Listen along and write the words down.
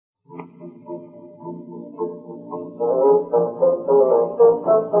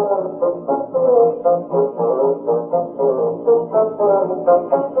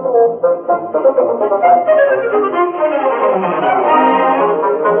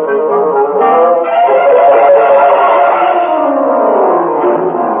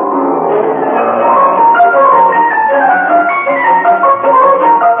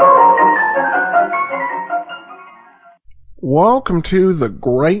Welcome to the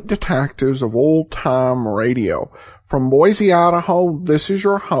Great Detectives of Old Time Radio. From Boise, Idaho, this is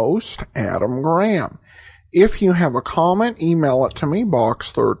your host, Adam Graham. If you have a comment, email it to me,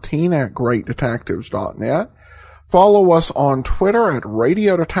 box13@greatdetectives.net. Follow us on Twitter at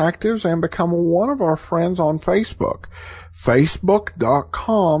Radio Detectives and become one of our friends on Facebook,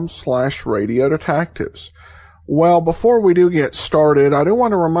 facebook.com/Radio Detectives. Well, before we do get started, I do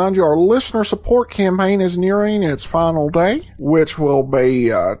want to remind you our listener support campaign is nearing its final day, which will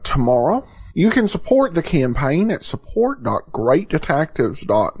be tomorrow. You can support the campaign at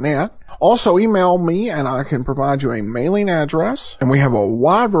support.greatdetectives.net. Also, email me and I can provide you a mailing address. And we have a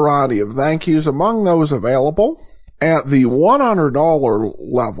wide variety of thank yous among those available. At the $100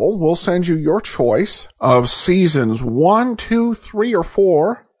 level, we'll send you your choice of seasons 1, 2, 3, or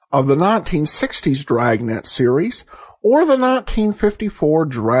 4 of the 1960s Dragnet series, or the 1954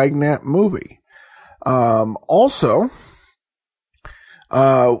 Dragnet movie. Also,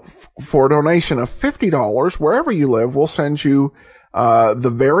 for a donation of $50, wherever you live, we'll send you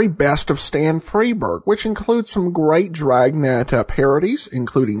the very best of Stan Freberg, which includes some great Dragnet parodies,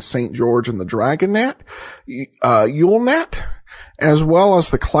 including St. George and the Dragnet, Yulenet, as well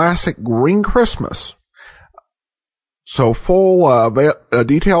as the classic Green Christmas. So full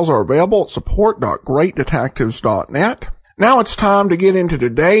details are available at support.greatdetectives.net. Now it's time to get into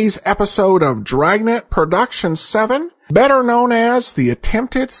today's episode of Dragnet Production 7, better known as the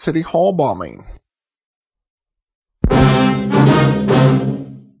attempted City Hall bombing.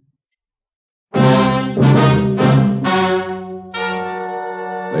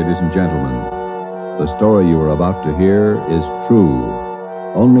 Ladies and gentlemen, the story you are about to hear is true.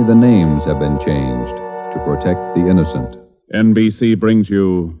 Only the names have been changed to protect the innocent. NBC brings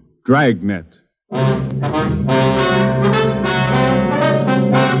you Dragnet.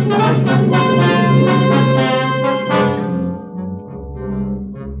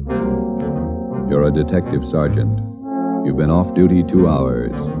 You're a detective sergeant. You've been off duty 2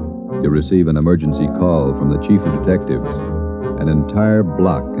 hours. You receive an emergency call from the chief of detectives. An entire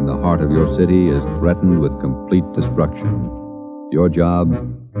block in the heart of your city is threatened with complete destruction. Your job?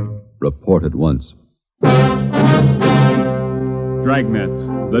 Report at once. Dragnet,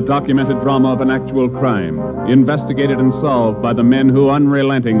 the documented drama of an actual crime, investigated and solved by the men who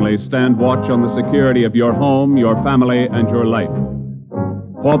unrelentingly stand watch on the security of your home, your family, and your life.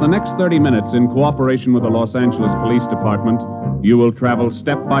 For the next 30 minutes, in cooperation with the Los Angeles Police Department, you will travel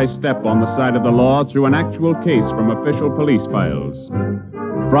step by step on the side of the law through an actual case from official police files.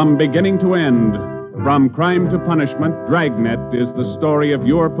 From beginning to end, from crime to punishment, Dragnet is the story of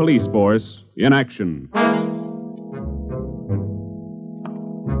your police force in action.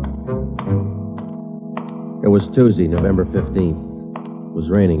 It was Tuesday, November 15th. It was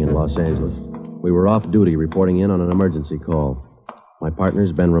raining in Los Angeles. We were off duty reporting in on an emergency call. My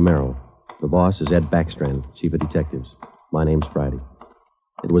partner's Ben Romero. The boss is Ed Backstrand, chief of detectives. My name's Friday.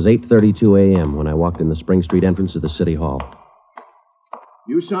 It was 8:32 a.m. when I walked in the Spring Street entrance of the City Hall.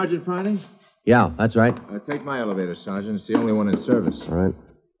 You Sergeant Friday? Yeah, that's right. Take my elevator, Sergeant. It's the only one in service. All right.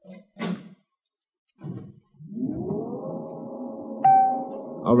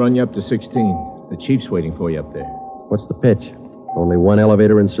 I'll run you up to 16. The chief's waiting for you up there. What's the pitch? Only one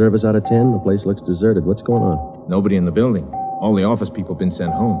elevator in service out of 10? The place looks deserted. What's going on? Nobody in the building. All the office people have been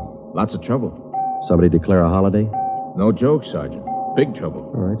sent home. Lots of trouble. Somebody declare a holiday? No joke, Sergeant. Big trouble.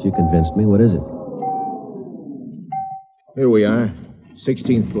 All right, you convinced me. What is it? Here we are.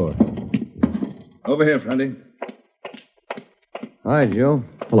 16th floor. Over here, Friday. Hi, Joe.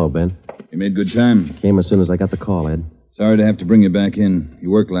 Hello, Ben. You made good time. Came as soon as I got the call, Ed. Sorry to have to bring you back in.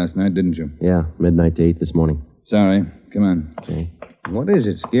 You worked last night, didn't you? Yeah, midnight to 8 this morning. Sorry. Come on. Okay. What is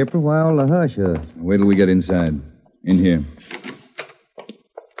it, Skipper? Why all the hush? Wait till we get inside. In here.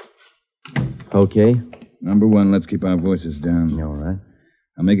 Okay. Number one, let's keep our voices down. All right.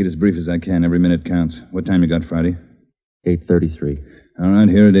 I'll make it as brief as I can. Every minute counts. What time you got, Friday? 8:33. All right,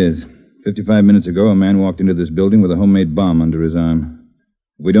 here it is. 55 minutes ago, a man walked into this building with a homemade bomb under his arm.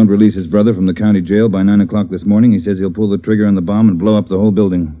 If we don't release his brother from the county jail by 9 o'clock this morning, he says he'll pull the trigger on the bomb and blow up the whole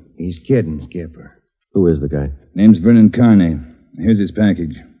building. He's kidding, Skipper. Who is the guy? Name's Vernon Carney. Here's his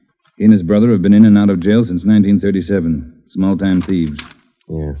package. He and his brother have been in and out of jail since 1937. Small-time thieves.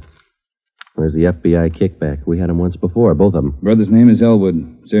 Yeah. Where's the FBI kickback? We had him once before, both of them. Brother's name is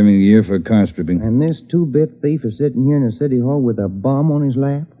Elwood, serving a year for car stripping. And this two-bit thief is sitting here in the city hall with a bomb on his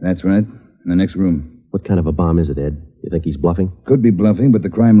lap? That's right. In the next room. What kind of a bomb is it, Ed? You think he's bluffing? Could be bluffing, but the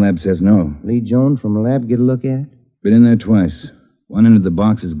crime lab says no. Lee Jones from the lab get a look at it? Been in there twice. One end of the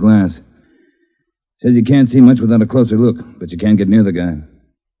box is glass. Says you can't see much without a closer look, but you can't get near the guy.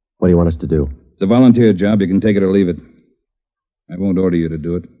 What do you want us to do? It's a volunteer job. You can take it or leave it. I won't order you to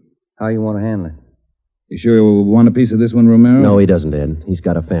do it. How you want to handle it? You sure you want a piece of this one, Romero? No, he doesn't, Ed. He's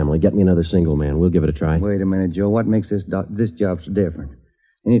got a family. Get me another single man. We'll give it a try. Wait a minute, Joe. What makes this job so different?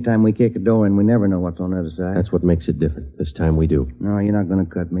 Anytime we kick a door in, we never know what's on the other side. That's what makes it different. This time we do. No, you're not going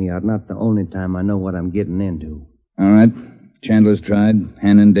to cut me out. Not the only time I know what I'm getting into. All right. Chandler's tried.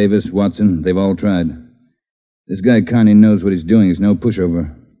 Hannon, Davis, Watson, they've all tried. This guy Carney knows what he's doing. He's no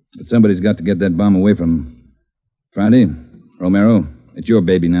pushover. But somebody's got to get that bomb away from him. Friday, Romero, it's your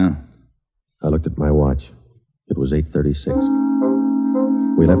baby now. I looked at my watch. It was 8:36.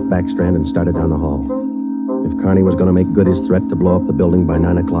 We left Backstrand and started down the hall. If Carney was going to make good his threat to blow up the building by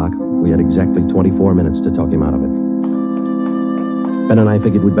 9 o'clock, we had exactly 24 minutes to talk him out of it. Ben and I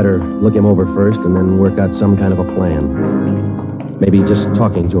figured we'd better look him over first and then work out some kind of a plan. Maybe just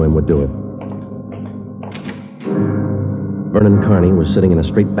talking to him would do it. Vernon Carney was sitting in a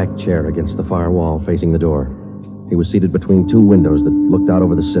straight-back chair against the far wall facing the door. He was seated between two windows that looked out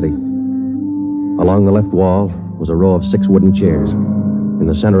over the city. Along the left wall was a row of 6 wooden chairs. In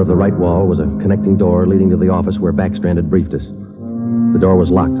the center of the right wall was a connecting door leading to the office where Backstrand had briefed us. The door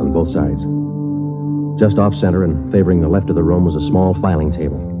was locked on both sides. Just off-center and favoring the left of the room was a small filing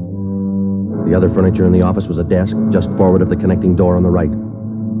table. The other furniture in the office was a desk just forward of the connecting door on the right.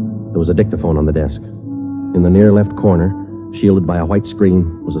 There was a dictaphone on the desk. In the near left corner, shielded by a white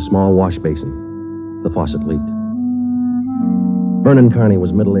screen, was a small wash basin. The faucet leaked. Vernon Carney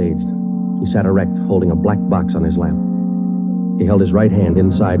was middle-aged. He sat erect, holding a black box on his lap. He held his right hand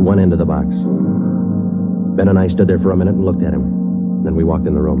inside one end of the box. Ben and I stood there for a minute and looked at him. Then we walked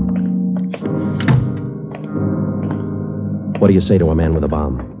in the room. What do you say to a man with a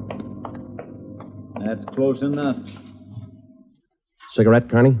bomb? That's close enough. Cigarette,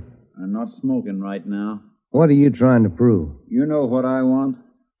 Carney? I'm not smoking right now. What are you trying to prove? You know what I want?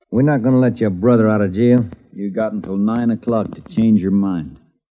 We're not going to let your brother out of jail. You got until 9 o'clock to change your mind.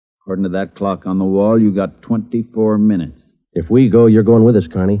 According to that clock on the wall, you got 24 minutes. If we go, you're going with us,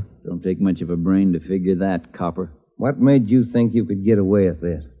 Carney. Don't take much of a brain to figure that, copper. What made you think you could get away with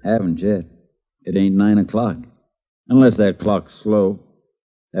this? Haven't yet. It ain't 9 o'clock. Unless that clock's slow.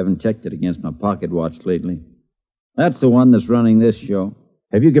 Haven't checked it against my pocket watch lately. That's the one that's running this show.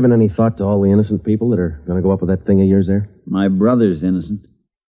 Have you given any thought to all the innocent people that are going to go up with that thing of yours there? My brother's innocent.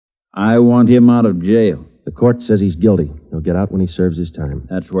 I want him out of jail. The court says he's guilty. He'll get out when he serves his time.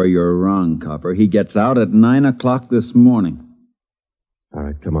 That's where you're wrong, copper. He gets out at 9 o'clock this morning. All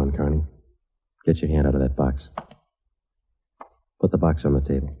right, come on, Carney. Get your hand out of that box. Put the box on the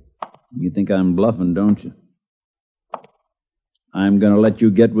table. You think I'm bluffing, don't you? I'm going to let you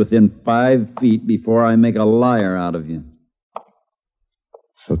get within 5 feet before I make a liar out of you.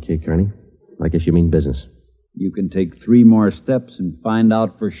 Okay, Carney. I guess you mean business. You can take 3 more steps and find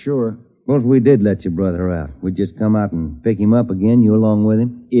out for sure. Suppose we did let your brother out. We'd just come out and pick him up again, you along with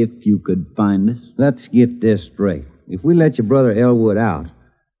him? If you could find us. Let's get this straight. If we let your brother Elwood out,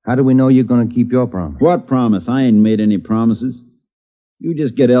 how do we know you're going to keep your promise? What promise? I ain't made any promises. You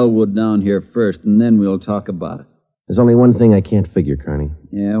just get Elwood down here first, and then we'll talk about it. There's only one thing I can't figure, Carney.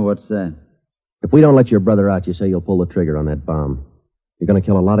 Yeah, what's that? If we don't let your brother out, you say you'll pull the trigger on that bomb. You're going to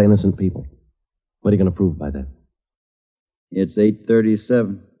kill a lot of innocent people. What are you going to prove by that? It's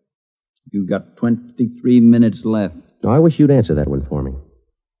 8:37. You've got 23 minutes left. No, I wish you'd answer that one for me.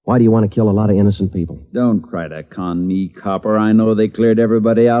 Why do you want to kill a lot of innocent people? Don't try to con me, copper. I know they cleared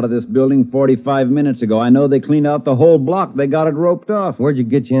everybody out of this building 45 minutes ago. I know they cleaned out the whole block. They got it roped off. Where'd you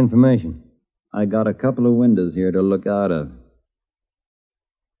get your information? I got a couple of windows here to look out of.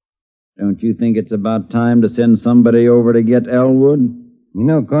 Don't you think it's about time to send somebody over to get Elwood? You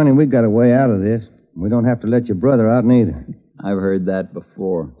know, Carney, we got a way out of this. We don't have to let your brother out neither. I've heard that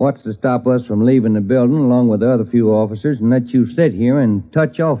before. What's to stop us from leaving the building along with the other few officers and let you sit here and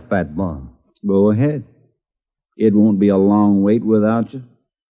touch off that bomb? Go ahead. It won't be a long wait without you.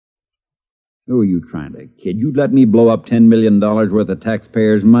 Who are you trying to kid? You'd let me blow up $10 million worth of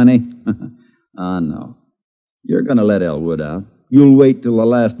taxpayers' money? No. You're going to let Elwood out. You'll wait till the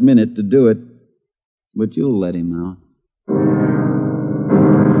last minute to do it, but you'll let him out.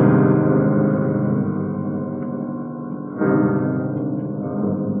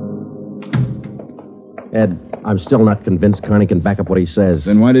 Ed, I'm still not convinced Carney can back up what he says.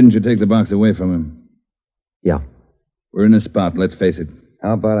 Then why didn't you take the box away from him? Yeah. We're in a spot, let's face it.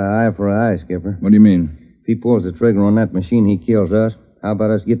 How about an eye for an eye, Skipper? What do you mean? If he pulls the trigger on that machine, he kills us. How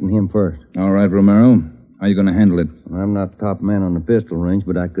about us getting him first? All right, Romero. How are you going to handle it? I'm not top man on the pistol range,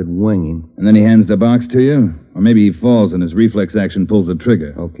 but I could wing him. And then he hands the box to you? Or maybe he falls and his reflex action pulls the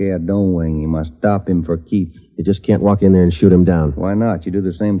trigger. Okay, I don't wing him. I stop him for keeps. You just can't walk in there and shoot him down. Why not? You do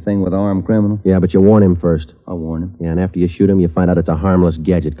the same thing with armed criminals. Yeah, but you warn him first. I'll warn him. Yeah, and after you shoot him, you find out it's a harmless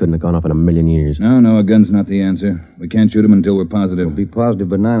gadget. Couldn't have gone off in a million years. No, a gun's not the answer. We can't shoot him until we're positive. We'll be positive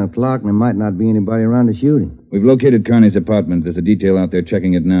by 9 o'clock, and there might not be anybody around to shoot him. We've located Carney's apartment. There's a detail out there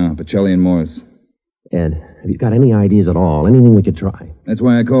checking it now. Pacelli and Morris. Ed, have you got any ideas at all? Anything we could try? That's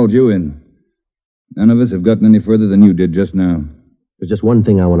why I called you in. None of us have gotten any further than you did just now. There's just one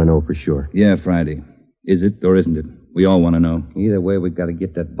thing I want to know for sure. Yeah, Friday. Is it or isn't it? We all want to know. Either way, we've got to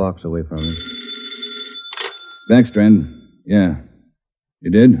get that box away from him. Backstrand. Yeah.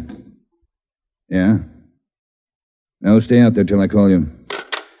 You did? Yeah. No, stay out there till I call you.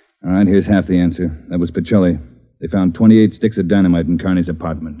 All right, here's half the answer. That was Pacelli. They found 28 sticks of dynamite in Carney's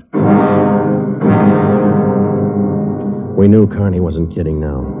apartment. We knew Carney wasn't kidding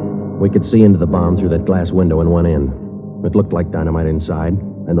now. We could see into the bomb through that glass window in one end. It looked like dynamite inside,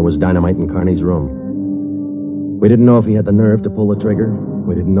 and there was dynamite in Carney's room. We didn't know if he had the nerve to pull the trigger.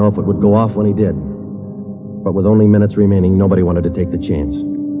 We didn't know if it would go off when he did. But with only minutes remaining, nobody wanted to take the chance.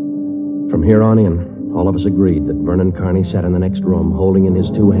 From here on in, all of us agreed that Vernon Carney sat in the next room, holding in his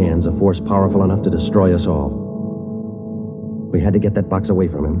two hands a force powerful enough to destroy us all. We had to get that box away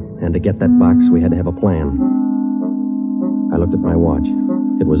from him, and to get that box, we had to have a plan. I looked at my watch.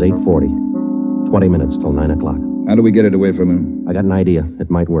 It was 8:40. 20 minutes till 9 o'clock. How do we get it away from him? I got an idea. It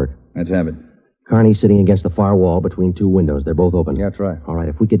might work. Let's have it. Carney's sitting against the far wall between two windows. They're both open. Yeah, that's right. All right,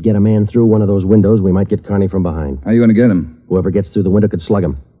 if we could get a man through one of those windows, we might get Carney from behind. How are you going to get him? Whoever gets through the window could slug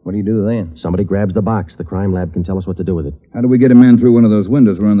him. What do you do then? Somebody grabs the box. The crime lab can tell us what to do with it. How do we get a man through one of those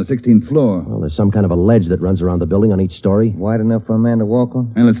windows? We're on the 16th floor. Well, there's some kind of a ledge that runs around the building on each story. Wide enough for a man to walk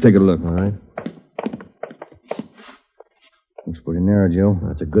on? Hey, let's take a look. All right. Looks pretty narrow, Joe.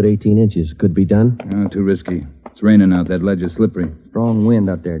 That's a good 18 inches. Could be done. Oh, too risky. It's raining out. That ledge is slippery. Strong wind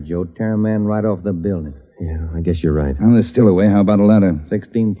out there, Joe. Tear a man right off the building. Yeah, I guess you're right. Well, there's still a way. How about a ladder?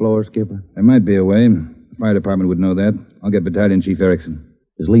 16 floors, Skipper. There might be a way. The fire department would know that. I'll get Battalion Chief Erickson.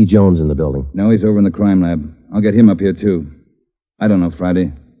 Is Lee Jones in the building? No, he's over in the crime lab. I'll get him up here, too. I don't know,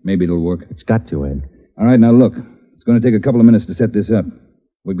 Friday. Maybe it'll work. It's got to, Ed. All right, now look. It's going to take a couple of minutes to set this up.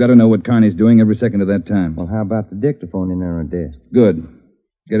 We've got to know what Carney's doing every second of that time. Well, how about the dictaphone in there on the desk? Good.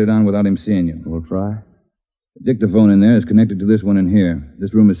 Get it on without him seeing you. We'll try. The dictaphone in there is connected to this one in here.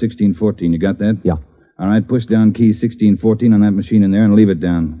 This room is 1614. You got that? Yeah. All right, push down key 1614 on that machine in there and leave it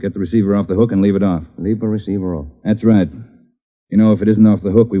down. Get the receiver off the hook and leave it off. Leave the receiver off. That's right. You know, if it isn't off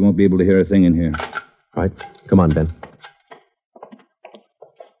the hook, we won't be able to hear a thing in here. All right. Come on, Ben.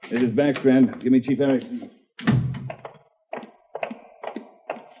 This is Backstrand. Give me Chief Erickson.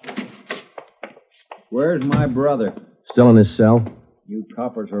 Where's my brother? Still in his cell? You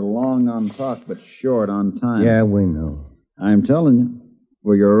coppers are long on talk, but short on time. Yeah, we know. I'm telling you,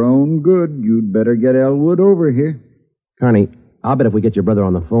 for your own good, you'd better get Elwood over here. Carney, I'll bet if we get your brother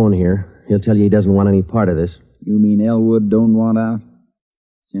on the phone here, he'll tell you he doesn't want any part of this. You mean Elwood don't want out?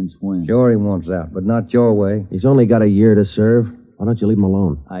 Since when? Sure he wants out, but not your way. He's only got a year to serve. Why don't you leave him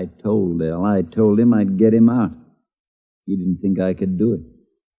alone? I told him I'd get him out. He didn't think I could do it.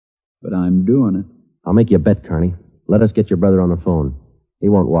 But I'm doing it. I'll make you a bet, Carney. Let us get your brother on the phone. He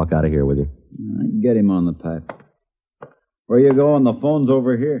won't walk out of here with you. Get him on the pipe. Where you going? The phone's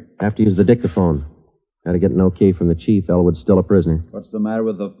over here. Have to use the dictaphone. Got to get an okay from the chief. Elwood's still a prisoner. What's the matter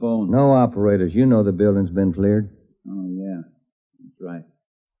with the phone? No operators. You know the building's been cleared. Oh, yeah. That's right.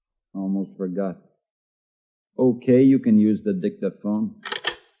 Almost forgot. Okay, you can use the dictaphone.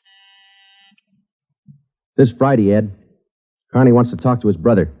 This Friday, Ed. Carney wants to talk to his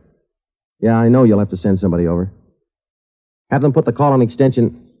brother. Yeah, I know you'll have to send somebody over. Have them put the call on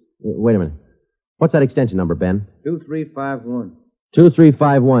extension... Wait a minute. What's that extension number, Ben? 2351.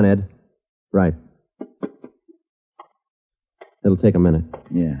 2351, Ed. Right. It'll take a minute.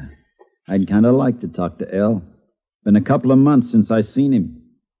 Yeah. I'd kind of like to talk to El. Been a couple of months since I seen him.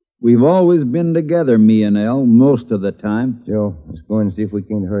 We've always been together, me and El, most of the time. Joe, let's go in and see if we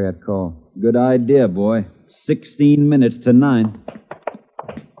can hurry that call. Good idea, boy. 16 minutes to 9.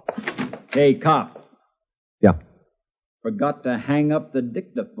 Hey, cop. Yeah. Forgot to hang up the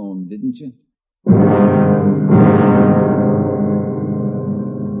dictaphone, didn't you?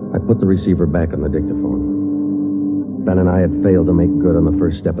 I put the receiver back on the dictaphone. Ben and I had failed to make good on the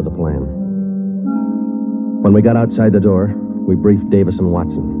first step of the plan. When we got outside the door, we briefed Davis and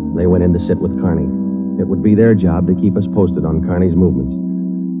Watson. They went in to sit with Carney. It would be their job to keep us posted on Carney's movements.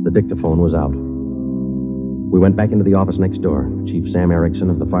 The dictaphone was out. We went back into the office next door. Chief Sam Erickson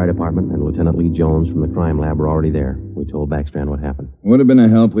of the fire department and Lieutenant Lee Jones from the crime lab were already there. We told Backstrand what happened. Would have been a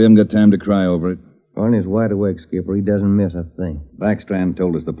help. We haven't got time to cry over it. Barney's wide awake, Skipper. He doesn't miss a thing. Backstrand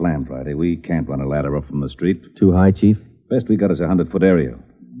told us the plan Friday. We can't run a ladder up from the street. Too high, Chief? Best we got is a 100-foot area.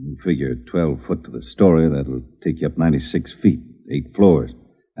 You figure 12 foot to the story, that'll take you up 96 feet, 8 floors.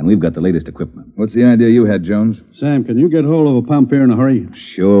 And we've got the latest equipment. What's the idea you had, Jones? Sam, can you get hold of a pump here in a hurry?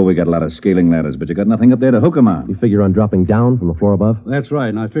 Sure, we got a lot of scaling ladders, but you got nothing up there to hook 'em on. You figure on dropping down from the floor above? That's right,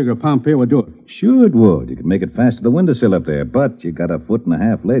 and I figure a pump here would do it. Sure it would. You could make it fast to the windowsill up there, but you got a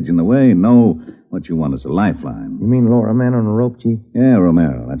 1.5 foot ledge in the way. No, what you want is a lifeline. You mean lower a man on a rope, Chief? Yeah,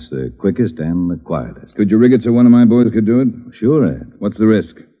 Romero. That's the quickest and the quietest. Could you rig it so one of my boys could do it? Sure, Ed. What's the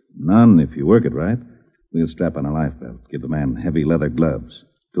risk? None if you work it right. We'll strap on a life belt. Give the man heavy leather gloves.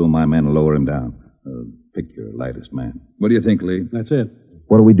 2 of my men will lower him down. Pick your lightest man. What do you think, Lee? That's it.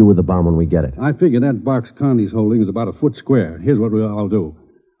 What do we do with the bomb when we get it? I figure that box Connie's holding is about a foot square. Here's what I'll do.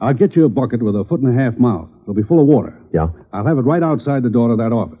 I'll get you a bucket with a 1.5 foot mouth. It'll be full of water. Yeah? I'll have it right outside the door to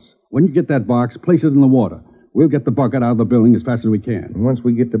that office. When you get that box, place it in the water. We'll get the bucket out of the building as fast as we can. And once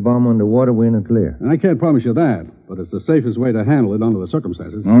we get the bomb underwater, we're in the clear. And I can't promise you that, but it's the safest way to handle it under the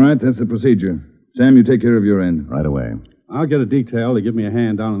circumstances. All right, that's the procedure. Sam, you take care of your end. Right away. I'll get a detail to give me a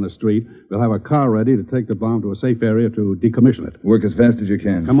hand down on the street. We'll have a car ready to take the bomb to a safe area to decommission it. Work as fast as you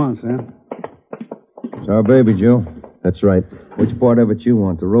can. Come on, Sam. It's our baby, Joe. That's right. Which part of it you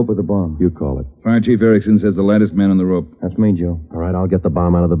want, the rope or the bomb? You call it. Fire Chief Erickson says the lightest man on the rope. That's me, Joe. All right, I'll get the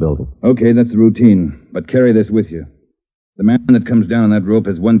bomb out of the building. Okay, that's the routine. But carry this with you. The man that comes down on that rope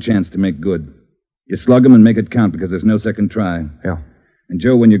has one chance to make good. You slug him and make it count because there's no second try. Yeah. And,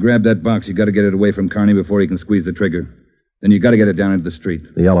 Joe, when you grab that box, you got to get it away from Carney before he can squeeze the trigger. Then you got to get it down into the street.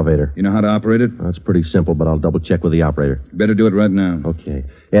 The elevator. You know how to operate it? Well, that's pretty simple, but I'll double-check with the operator. You better do it right now. Okay.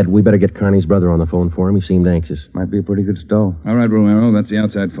 Ed, we better get Carney's brother on the phone for him. He seemed anxious. Might be a pretty good stall. All right, Romero. That's the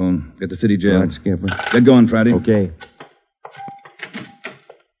outside phone. Get the city jail. All right, Skipper. Get going, Friday. Okay.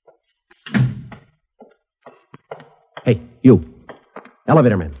 Hey, you.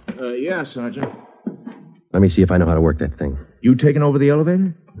 Elevator man. Yeah, Sergeant. Let me see if I know how to work that thing. You taking over the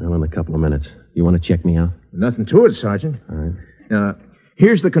elevator? Well, in a couple of minutes. You want to check me out? Nothing to it, Sergeant. All right. Now,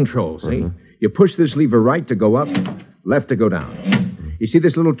 here's the control, see? You push this lever right to go up, left to go down. You see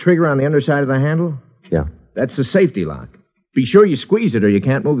this little trigger on the underside of the handle? Yeah. That's the safety lock. Be sure you squeeze it or you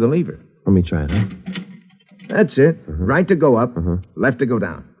can't move the lever. Let me try it, huh? That's it. Right to go up, left to go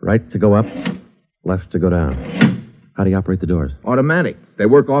down. Right to go up, left to go down. How do you operate the doors? Automatic. They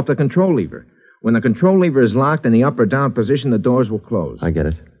work off the control lever. When the control lever is locked in the up or down position, the doors will close. I get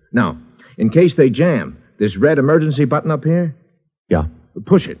it. Now, in case they jam, this red emergency button up here, Yeah.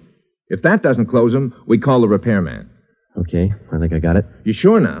 push it. If that doesn't close them, we call the repairman. Okay, I think I got it. You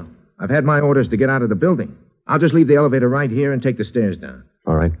sure now? I've had my orders to get out of the building. I'll just leave the elevator right here and take the stairs down.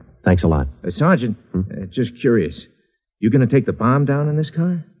 All right. Thanks a lot. Sergeant, just curious. You going to take the bomb down in this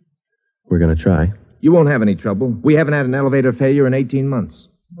car? We're going to try. You won't have any trouble. We haven't had an elevator failure in 18 months.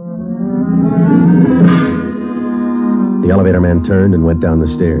 The elevator man turned and went down the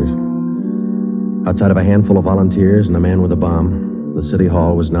stairs. Outside of a handful of volunteers and a man with a bomb, the city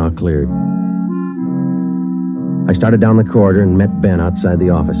hall was now cleared. I started down the corridor and met Ben outside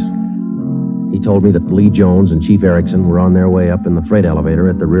the office. He told me that Lee Jones and Chief Erickson were on their way up in the freight elevator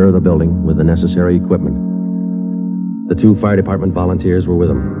at the rear of the building with the necessary equipment. The 2 fire department volunteers were with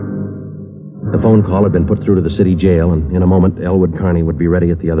them. The phone call had been put through to the city jail, and in a moment, Elwood Carney would be ready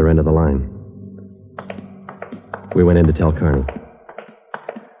at the other end of the line. We went in to tell Carney.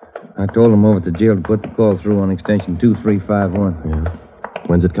 I told him over at the jail to put the call through on extension 2351. Yeah.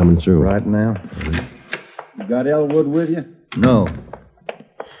 When's it coming through? Right now. You got Elwood with you? No.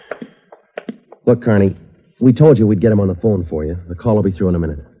 Look, Carney, we told you we'd get him on the phone for you. The call will be through in a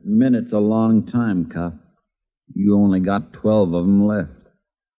minute. Minute's a long time, cop. You only got 12 of them left.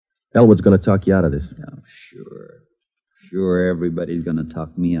 Elwood's going to talk you out of this. Oh, sure. Sure, everybody's going to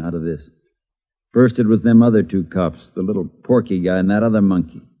talk me out of this. First it was them other 2 cops, the little Porky guy and that other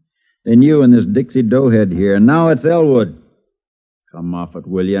monkey. Then you and this Dixie Doughhead here, and now it's Elwood. Come off it,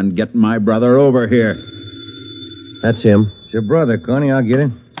 will you, and get my brother over here. That's him. It's your brother, Connie. I'll get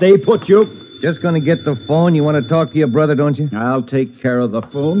him. Stay put, you. Just going to get the phone. You want to talk to your brother, don't you? I'll take care of the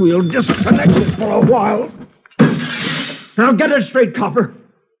phone. We'll disconnect it for a while. Now get it straight, copper.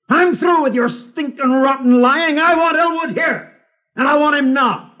 I'm through with your stinking rotten lying. I want Elwood here. And I want him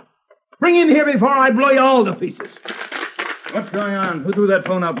now. Bring him here before I blow you all to pieces. What's going on? Who threw that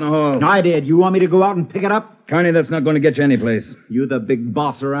phone out in the hall? I did. You want me to go out and pick it up? Carney, that's not going to get you anyplace. You the big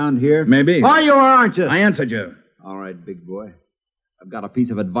boss around here? Maybe. Are you or aren't you? I answered you. All right, big boy. I've got a piece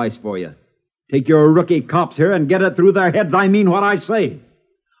of advice for you. Take your rookie cops here and get it through their heads. I mean what I say.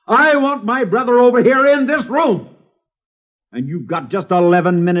 I want my brother over here in this room. And you've got just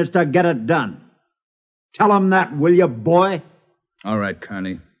 11 minutes to get it done. Tell him that, will you, boy? All right,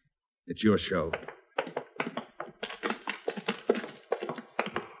 Carney. It's your show.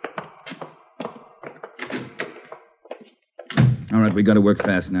 All right, we got to work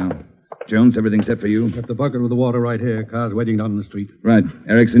fast now. Jones, everything set for you? Got the bucket with the water right here. Car's waiting down the street. Right.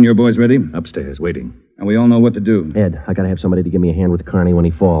 Erickson, your boys ready? Upstairs, waiting. And we all know what to do. Ed, I gotta have somebody to give me a hand with Carney when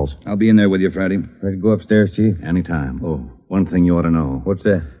he falls. I'll be in there with you, Friday. Ready to go upstairs, Chief? Anytime. Oh, one thing you ought to know. What's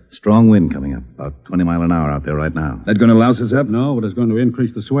that? Strong wind coming up. About 20 mile an hour out there right now. That going to louse us up? No, but it's going to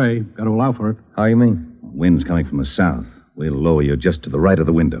increase the sway. Got to allow for it. How you mean? Wind's coming from the south. We'll lower you just to the right of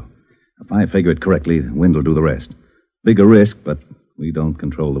the window. If I figure it correctly, the wind will do the rest. Bigger risk, but we don't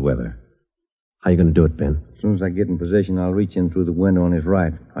control the weather. How you gonna do it, Ben? As soon as I get in position, I'll reach in through the window on his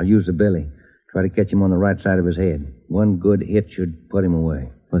right. I'll use the billy. Try to catch him on the right side of his head. One good hit should put him away.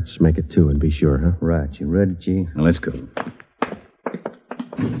 Let's make it two and be sure, huh? Right. You ready, Chief? Now, let's go.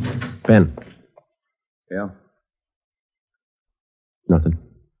 Ben. Yeah? Nothing.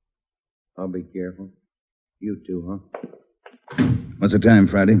 I'll be careful. You too, huh? What's the time,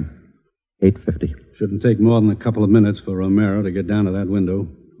 Friday? 8:50. Shouldn't take more than a couple of minutes for Romero to get down to that window,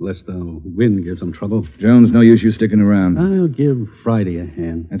 unless the wind gives him trouble. Jones, no use you sticking around. I'll give Friday a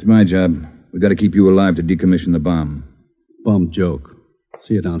hand. That's my job. We've got to keep you alive to decommission the bomb. Bum joke.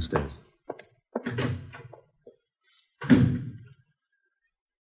 See you downstairs. You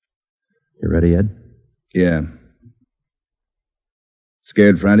ready, Ed? Yeah.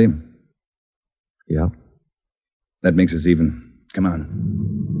 Scared, Friday? Yeah. That makes us even. Come on.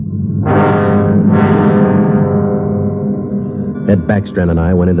 Ed Backstrand and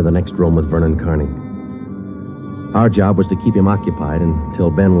I went into the next room with Vernon Carney. Our job was to keep him occupied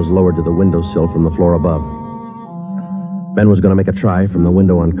until Ben was lowered to the windowsill from the floor above. Ben was going to make a try from the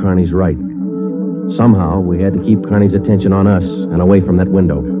window on Carney's right. Somehow, we had to keep Carney's attention on us and away from that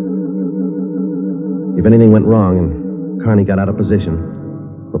window. If anything went wrong and Carney got out of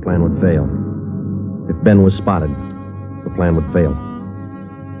position, the plan would fail. If Ben was spotted, the plan would fail.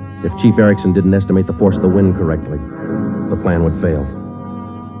 If Chief Erickson didn't estimate the force of the wind correctly, the plan would fail.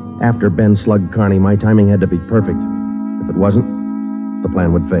 After Ben slugged Carney, my timing had to be perfect. If it wasn't, the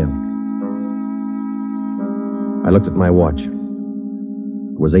plan would fail. I looked at my watch.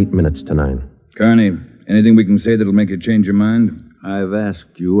 It was 8 minutes to 9. Carney, anything we can say that'll make you change your mind? I've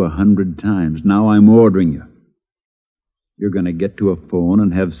asked you 100 times. Now I'm ordering you. You're going to get to a phone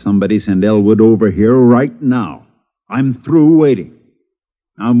and have somebody send Elwood over here right now. I'm through waiting.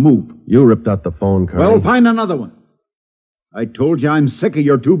 Now move. You ripped out the phone, Carney. Well, find another one. I told you I'm sick of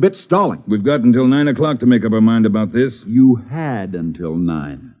your two-bit stalling. We've got until 9 o'clock to make up our mind about this. You had until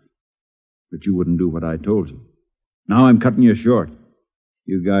 9. But you wouldn't do what I told you. Now I'm cutting you short.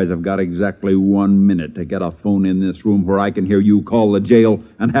 You guys have got exactly 1 minute to get a phone in this room where I can hear you call the jail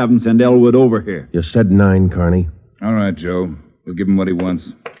and have them send Elwood over here. You said 9, Carney. All right, Joe. We'll give him what he wants.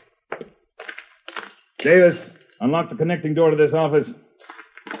 Davis, unlock the connecting door to this office.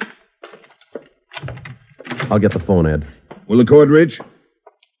 I'll get the phone, Ed. Will the cord reach?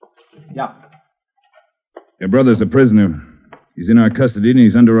 Yeah. Your brother's a prisoner. He's in our custody and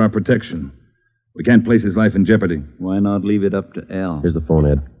he's under our protection. We can't place his life in jeopardy. Why not leave it up to Al? Here's the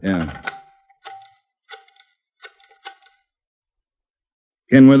phone, Ed. Yeah.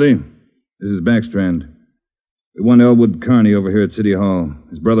 Kenworthy, this is Backstrand. We want Elwood Carney over here at City Hall.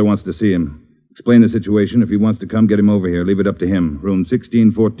 His brother wants to see him. Explain the situation. If he wants to come, get him over here. Leave it up to him. Room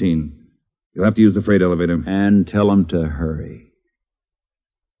 1614. You'll have to use the freight elevator. And tell him to hurry.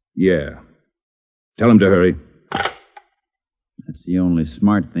 Yeah. Tell him to hurry. That's the only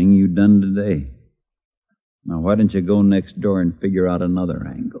smart thing you've done today. Now, why don't you go next door and figure out another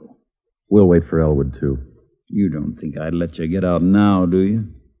angle? We'll wait for Elwood, too. You don't think I'd let you get out now, do you?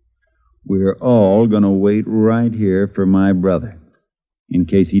 We're all going to wait right here for my brother. In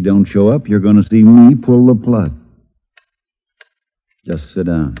case he don't show up, you're going to see me pull the plug. Just sit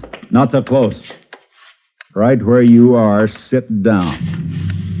down. Not so close. Right where you are, sit down.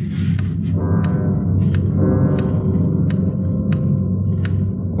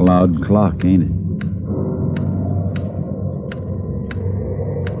 Loud clock, ain't it?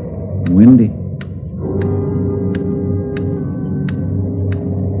 Windy.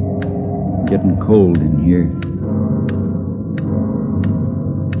 Getting cold in here.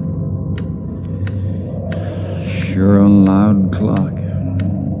 Sure a loud clock.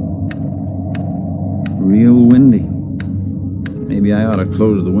 Real windy. Maybe I ought to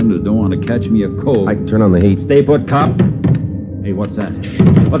close the windows. Don't want to catch me a cold. I can turn on the heat. Stay put, cop. Hey, what's that?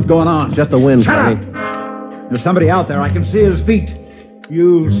 What's going on? Just the wind, Shut Connie. up! There's somebody out there. I can see his feet.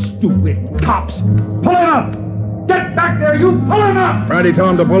 You stupid cops! Pull him up! Get back there, you! Pull him up! Friday told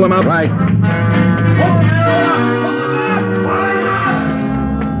him to pull him up. Right. Pull him up!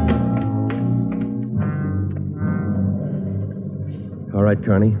 All right,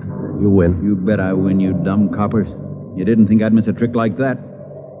 Carney. You win. You bet I win, you dumb coppers. You didn't think I'd miss a trick like that?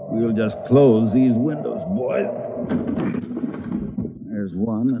 We'll just close these windows, boys. There's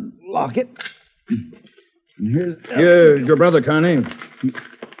one, and lock it. And Here's your brother, Connie.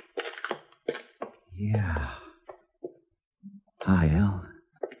 Yeah. Hi, Al.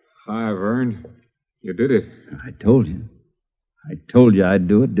 Hi, Vern. You did it. I told you. I told you I'd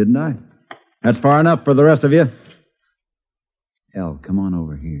do it, didn't I? That's far enough for the rest of you. Al, come on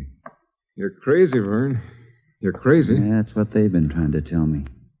over here. You're crazy, Vern. You're crazy. That's what they've been trying to tell me.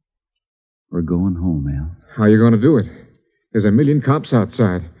 We're going home, Al. How are you going to do it? There's a million cops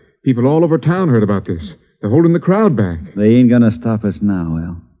outside. People all over town heard about this. They're holding the crowd back. They ain't going to stop us now,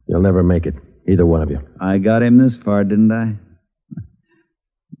 Al. You'll never make it. Either one of you. I got him this far, didn't I?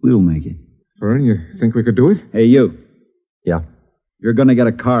 We'll make it. Vern, you think we could do it? Hey, you. Yeah. You're going to get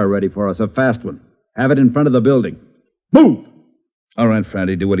a car ready for us, a fast one. Have it in front of the building. Move! All right,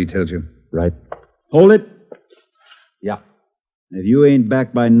 Friday, do what he tells you. Right. Hold it. Yeah. If you ain't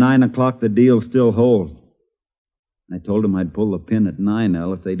back by 9 o'clock, the deal still holds. I told him I'd pull the pin at 9,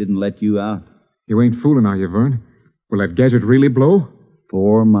 Al, if they didn't let you out. You ain't fooling, are you, Vern? Will that gadget really blow?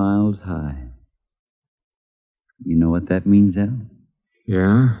 4 miles high. You know what that means, Al?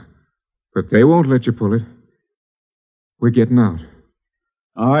 Yeah, but they won't let you pull it. We're getting out.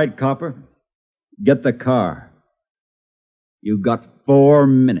 All right, Copper. Get the car. You got 4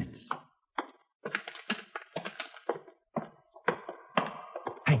 minutes.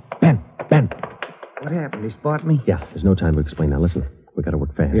 Hey, Ben. What happened? He spot me? Yeah, there's no time to explain now. Listen, we got to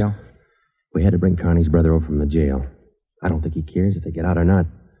work fast. Yeah. We had to bring Carney's brother over from the jail. I don't think he cares if they get out or not.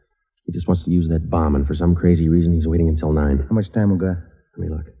 He just wants to use that bomb, and for some crazy reason, he's waiting until 9. How much time we got? Let me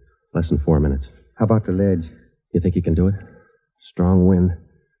look. Less than 4 minutes. How about the ledge? You think you can do it? Strong wind.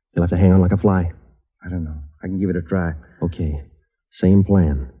 You'll have to hang on like a fly. I don't know. I can give it a try. Okay. Same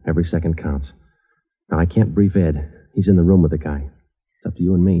plan. Every second counts. Now, I can't brief Ed. He's in the room with the guy. It's up to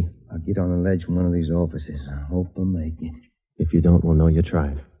you and me. I'll get on the ledge from one of these offices. I hope I'll make it. If you don't, we'll know you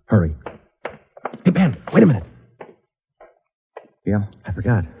tried. Hurry. Hey, Ben, wait a minute. Yeah? I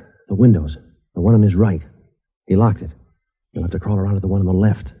forgot. The windows. The one on his right. He locked it. You'll have to crawl around to the one on the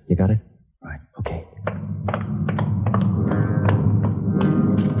left. You got it? Right. Okay.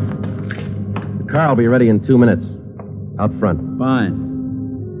 The car will be ready in 2 minutes. Out front. Fine.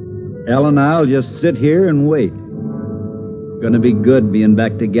 Al and I'll just sit here and wait. Gonna be good being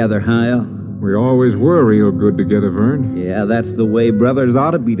back together, huh, Al? We always were real good together, Vern. Yeah, that's the way brothers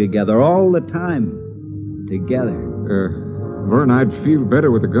ought to be together all the time. Together. Vern, I'd feel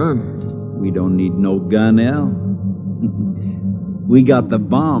better with a gun. We don't need no gun, Al. We got the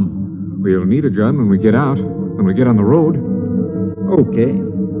bomb. We'll need a gun when we get out, when we get on the road. Okay.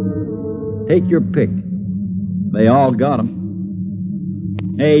 Take your pick. They all got 'em.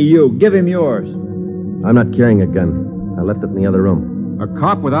 Hey, you, give him yours. I'm not carrying a gun. I left it in the other room. A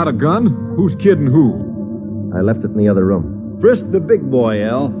cop without a gun? Who's kidding who? I left it in the other room. Frisk the big boy,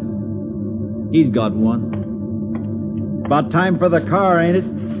 Al. He's got one. About time for the car, ain't it?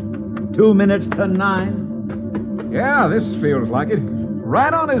 2 minutes to 9. Yeah, this feels like it.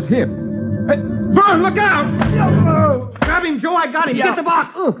 Right on his hip. Hey, Vern, look out! Grab him, Joe. I got him. Get the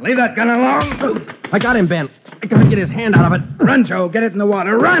box. Leave that gun alone. I got him, Ben. I gotta get his hand out of it. Run, Joe. Get it in the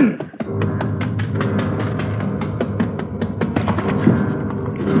water. Run!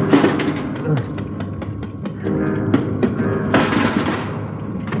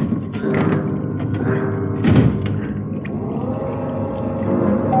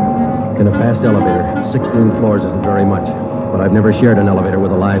 In a fast elevator, 16 floors isn't very much, but I've never shared an elevator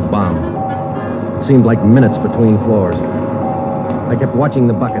with a live bomb. It seemed like minutes between floors. I kept watching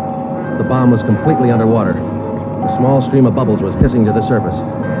the bucket. The bomb was completely underwater. A small stream of bubbles was hissing to the surface.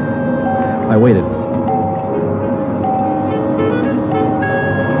 I waited.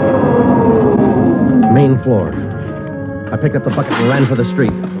 Main floor. I picked up the bucket and ran for the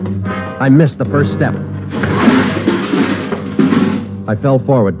street. I missed the first step. I fell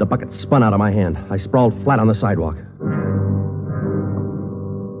forward. The bucket spun out of my hand. I sprawled flat on the sidewalk.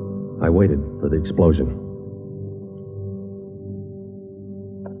 I waited for the explosion.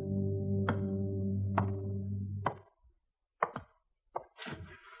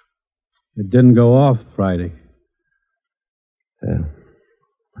 It didn't go off Friday.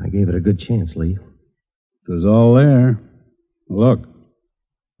 I gave it a good chance, Lee. It was all there. Look,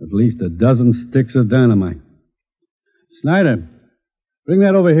 at least a dozen sticks of dynamite. Snyder, bring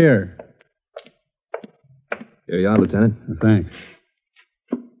that over here. Here you are, Lieutenant. Thanks.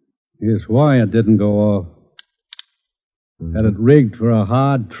 Here's why it didn't go off. Had it rigged for a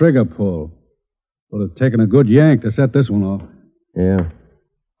hard trigger pull. Would have taken a good yank to set this one off. Yeah.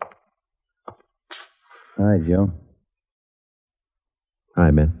 Hi, Joe.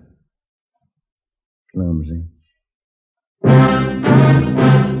 Hi, Ben. Clumsy.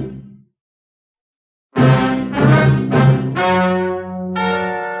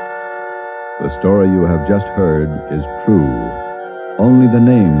 The story you have just heard is true. Only the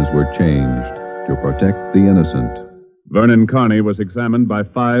names were changed to protect the innocent. Vernon Carney was examined by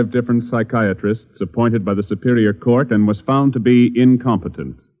 5 different psychiatrists appointed by the Superior Court and was found to be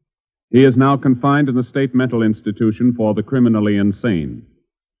incompetent. He is now confined in the State Mental Institution for the criminally insane.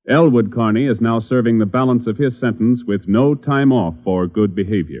 Elwood Carney is now serving the balance of his sentence with no time off for good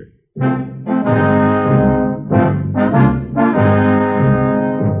behavior.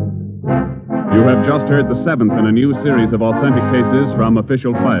 You have just heard the 7th in a new series of authentic cases from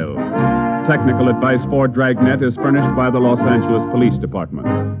official files. Technical advice for Dragnet is furnished by the Los Angeles Police Department.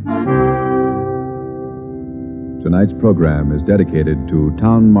 Tonight's program is dedicated to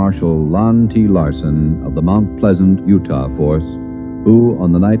Town Marshal Lon T. Larson of the Mount Pleasant, Utah force, who,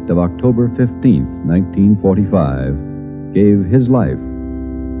 on the night of October 15th, 1945, gave his life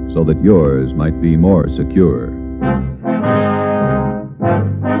so that yours might be more secure.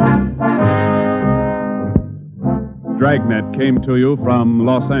 Dragnet came to you from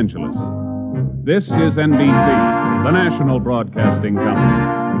Los Angeles. This is NBC, the national broadcasting company.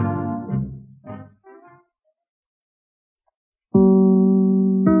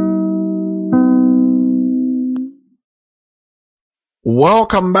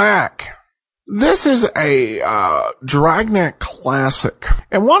 Welcome back. This is a Dragnet classic,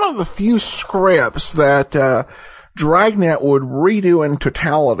 and one of the few scripts that Dragnet would redo in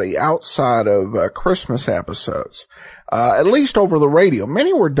totality outside of Christmas episodes, at least over the radio.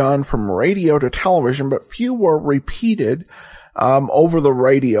 Many were done from radio to television, but few were repeated over the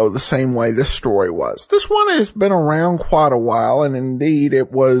radio the same way this story was. This one has been around quite a while, and indeed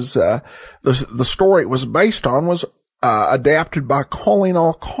it was the story it was based on was adapted by Calling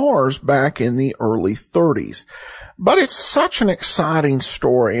All Cars back in the early 30s. But it's such an exciting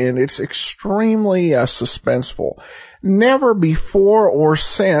story, and it's extremely suspenseful. Never before or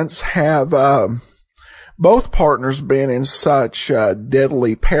since have both partners been in such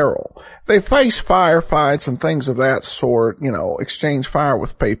deadly peril. They face firefights and things of that sort, exchange fire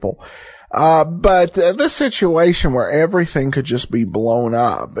with people. But this situation where everything could just be blown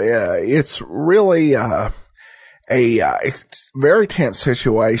up, it's really a very tense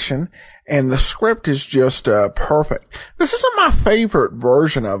situation. And the script is just perfect. This isn't my favorite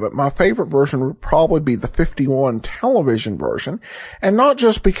version of it. My favorite version would probably be the 51 television version. And not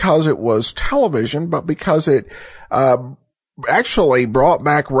just because it was television, but because it actually brought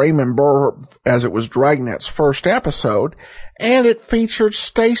back Raymond Burr as it was Dragnet's first episode. And it featured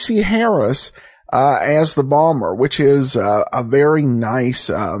Stacey Harris as the bomber, which is a very nice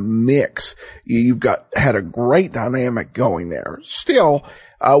mix. You've had a great dynamic going there. Still,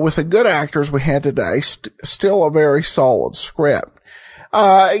 with the good actors we had today, still a very solid script.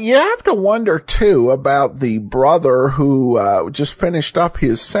 You have to wonder, too, about the brother who just finished up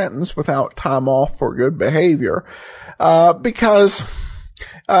his sentence without time off for good behavior, because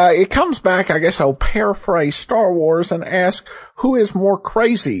it comes back, I guess I'll paraphrase Star Wars and ask, who is more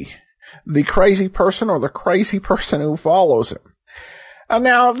crazy, the crazy person or the crazy person who follows him?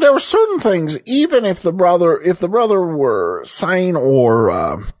 Now, there were certain things, even if the brother were sane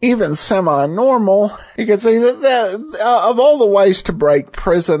or even semi-normal, you could say that of all the ways to break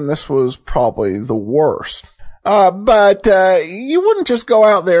prison, this was probably the worst. But you wouldn't just go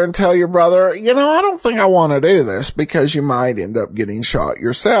out there and tell your brother, I don't think I want to do this, because you might end up getting shot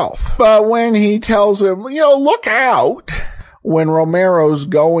yourself. But when he tells him, look out, when Romero's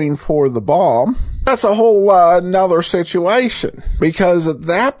going for the bomb, that's a whole another situation, because at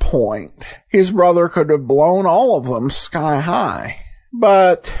that point, his brother could have blown all of them sky high.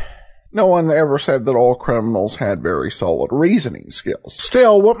 But no one ever said that all criminals had very solid reasoning skills.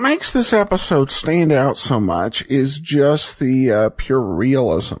 Still, what makes this episode stand out so much is just the pure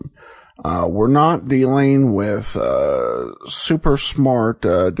realism. We're not dealing with super smart,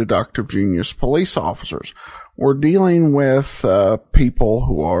 deductive genius police officers. We're dealing with people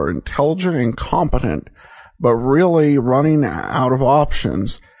who are intelligent and competent, but really running out of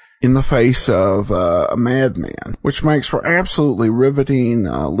options in the face of a madman, which makes for absolutely riveting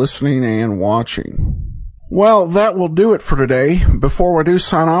listening and watching. Well, that will do it for today. Before we do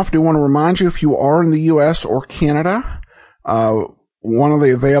sign off, I do want to remind you, if you are in the U.S. or Canada, one of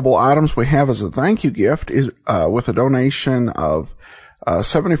the available items we have as a thank you gift is, with a donation of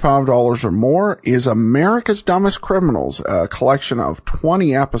 $75 or more, is America's Dumbest Criminals, a collection of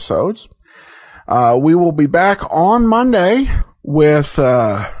 20 episodes. We will be back on Monday with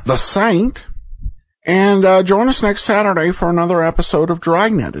The Saint. And join us next Saturday for another episode of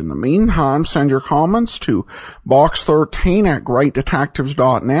Dragnet. In the meantime, send your comments to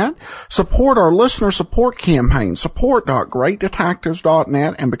box13@greatdetectives.net. Support our listener support campaign,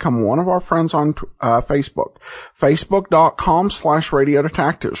 support.greatdetectives.net, and become one of our friends on Facebook,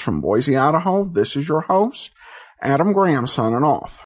 facebook.com/radiodetectives. From Boise, Idaho, this is your host, Adam Graham, signing off.